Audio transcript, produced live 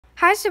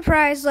Hi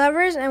surprise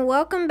lovers, and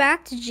welcome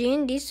back to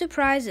G&D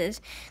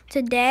Surprises.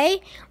 Today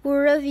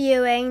we're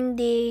reviewing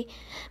the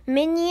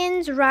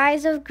Minions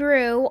Rise of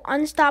Gru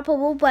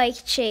Unstoppable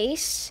Bike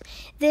Chase.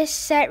 This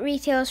set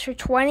retails for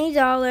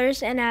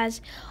 $20 and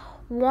has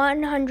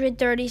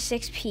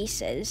 136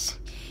 pieces.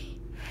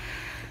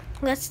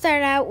 Let's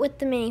start out with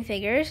the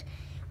minifigures,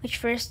 which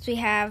first we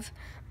have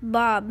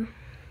Bob.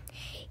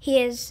 He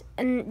has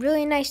a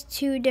really nice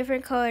two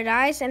different colored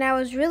eyes, and I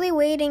was really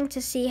waiting to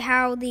see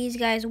how these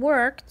guys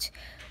worked.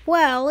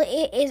 Well,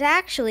 it is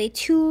actually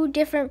two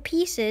different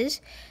pieces,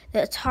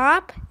 the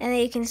top, and then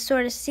you can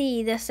sort of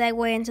see the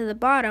segue into the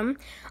bottom.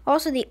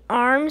 Also, the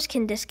arms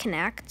can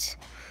disconnect,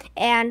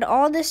 and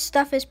all this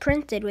stuff is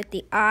printed with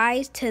the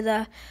eyes to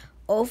the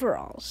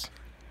overalls.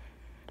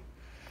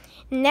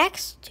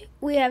 Next,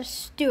 we have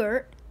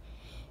Stuart,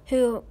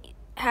 who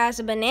has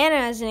a banana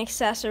as an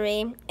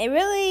accessory, a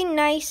really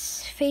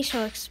nice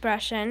facial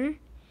expression,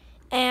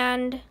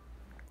 and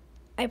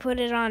I put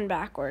it on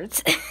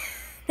backwards.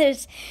 I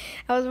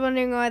was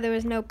wondering why there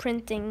was no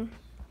printing.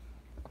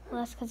 Well,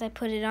 that's because I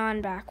put it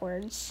on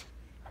backwards.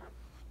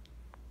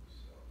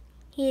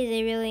 He is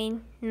a really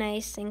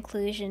nice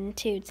inclusion,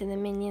 too, to the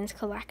Minions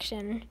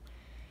collection.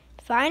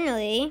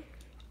 Finally,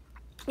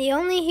 the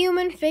only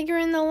human figure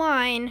in the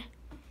line,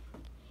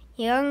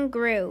 Young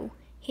Gru.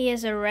 He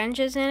has a wrench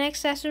as an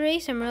accessory,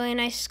 some really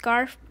nice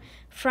scarf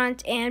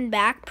front and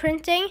back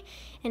printing,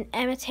 and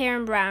Emmett's hair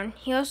in brown.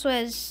 He also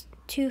has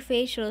two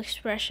facial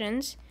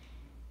expressions.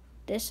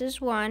 This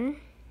is one.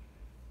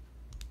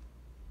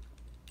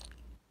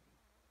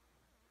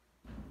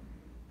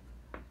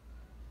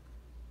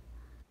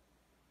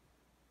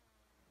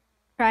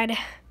 Try to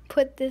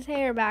put this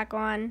hair back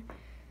on,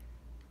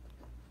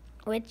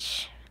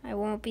 which I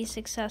won't be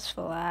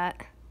successful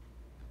at.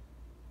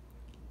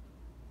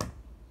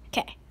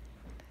 Okay.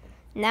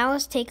 Now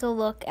let's take a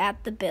look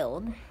at the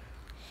build.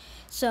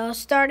 So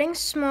starting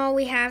small,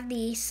 we have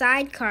the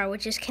sidecar,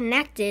 which is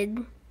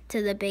connected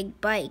to the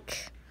big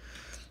bike.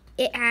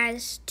 It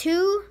has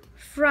two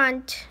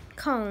front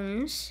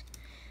cones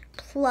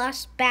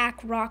plus back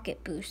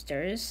rocket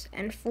boosters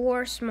and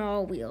four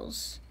small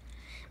wheels.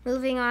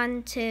 Moving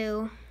on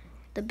to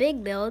the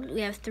big build, we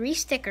have three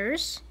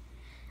stickers,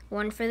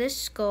 one for the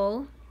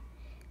skull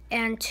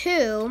and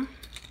two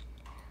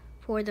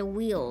for the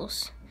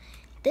wheels.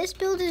 This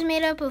build is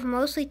made up of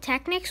mostly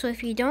Technic, so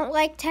if you don't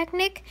like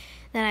Technic,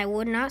 then I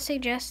would not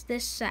suggest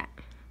this set.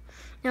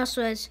 It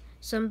also has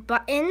some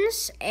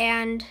buttons,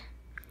 and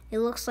it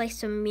looks like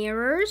some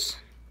mirrors,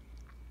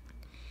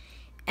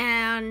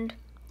 and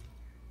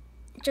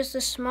just a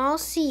small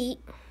seat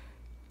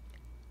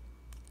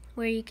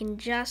where you can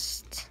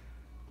just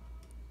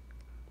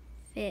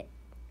fit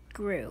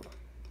Gru,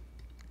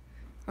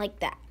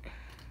 like that.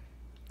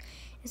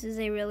 This is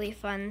a really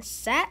fun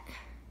set.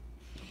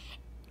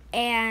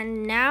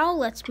 And now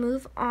let's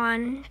move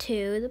on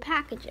to the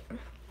packaging.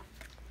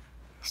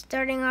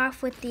 Starting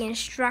off with the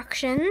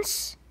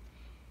instructions,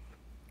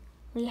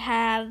 we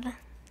have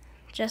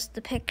just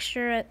the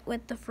picture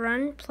with the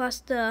front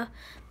plus the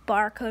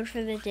barcode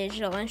for the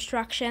digital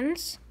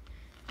instructions.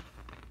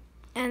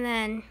 And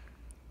then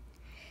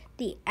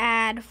the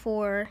ad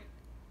for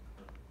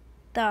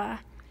the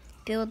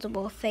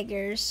buildable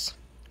figures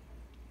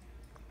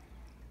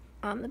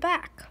on the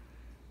back.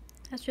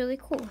 That's really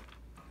cool.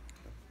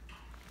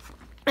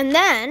 And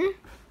then,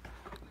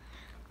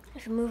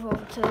 if we move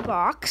over to the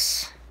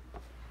box,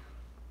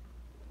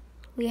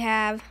 we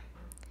have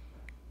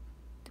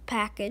the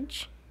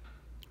package,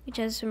 which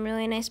has some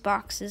really nice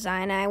box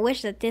design. I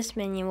wish that this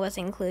minion was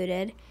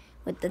included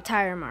with the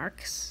tire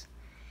marks.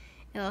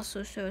 It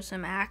also shows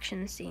some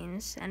action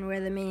scenes and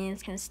where the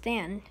minions can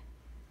stand.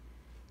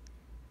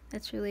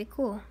 That's really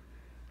cool.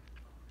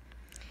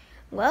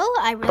 Well,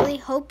 I really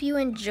hope you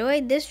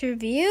enjoyed this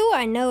review.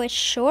 I know it's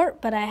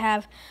short, but I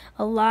have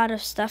a lot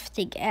of stuff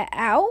to get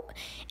out.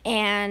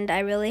 And I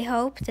really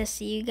hope to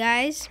see you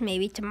guys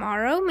maybe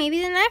tomorrow,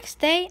 maybe the next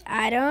day.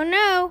 I don't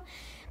know.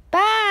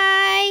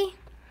 Bye!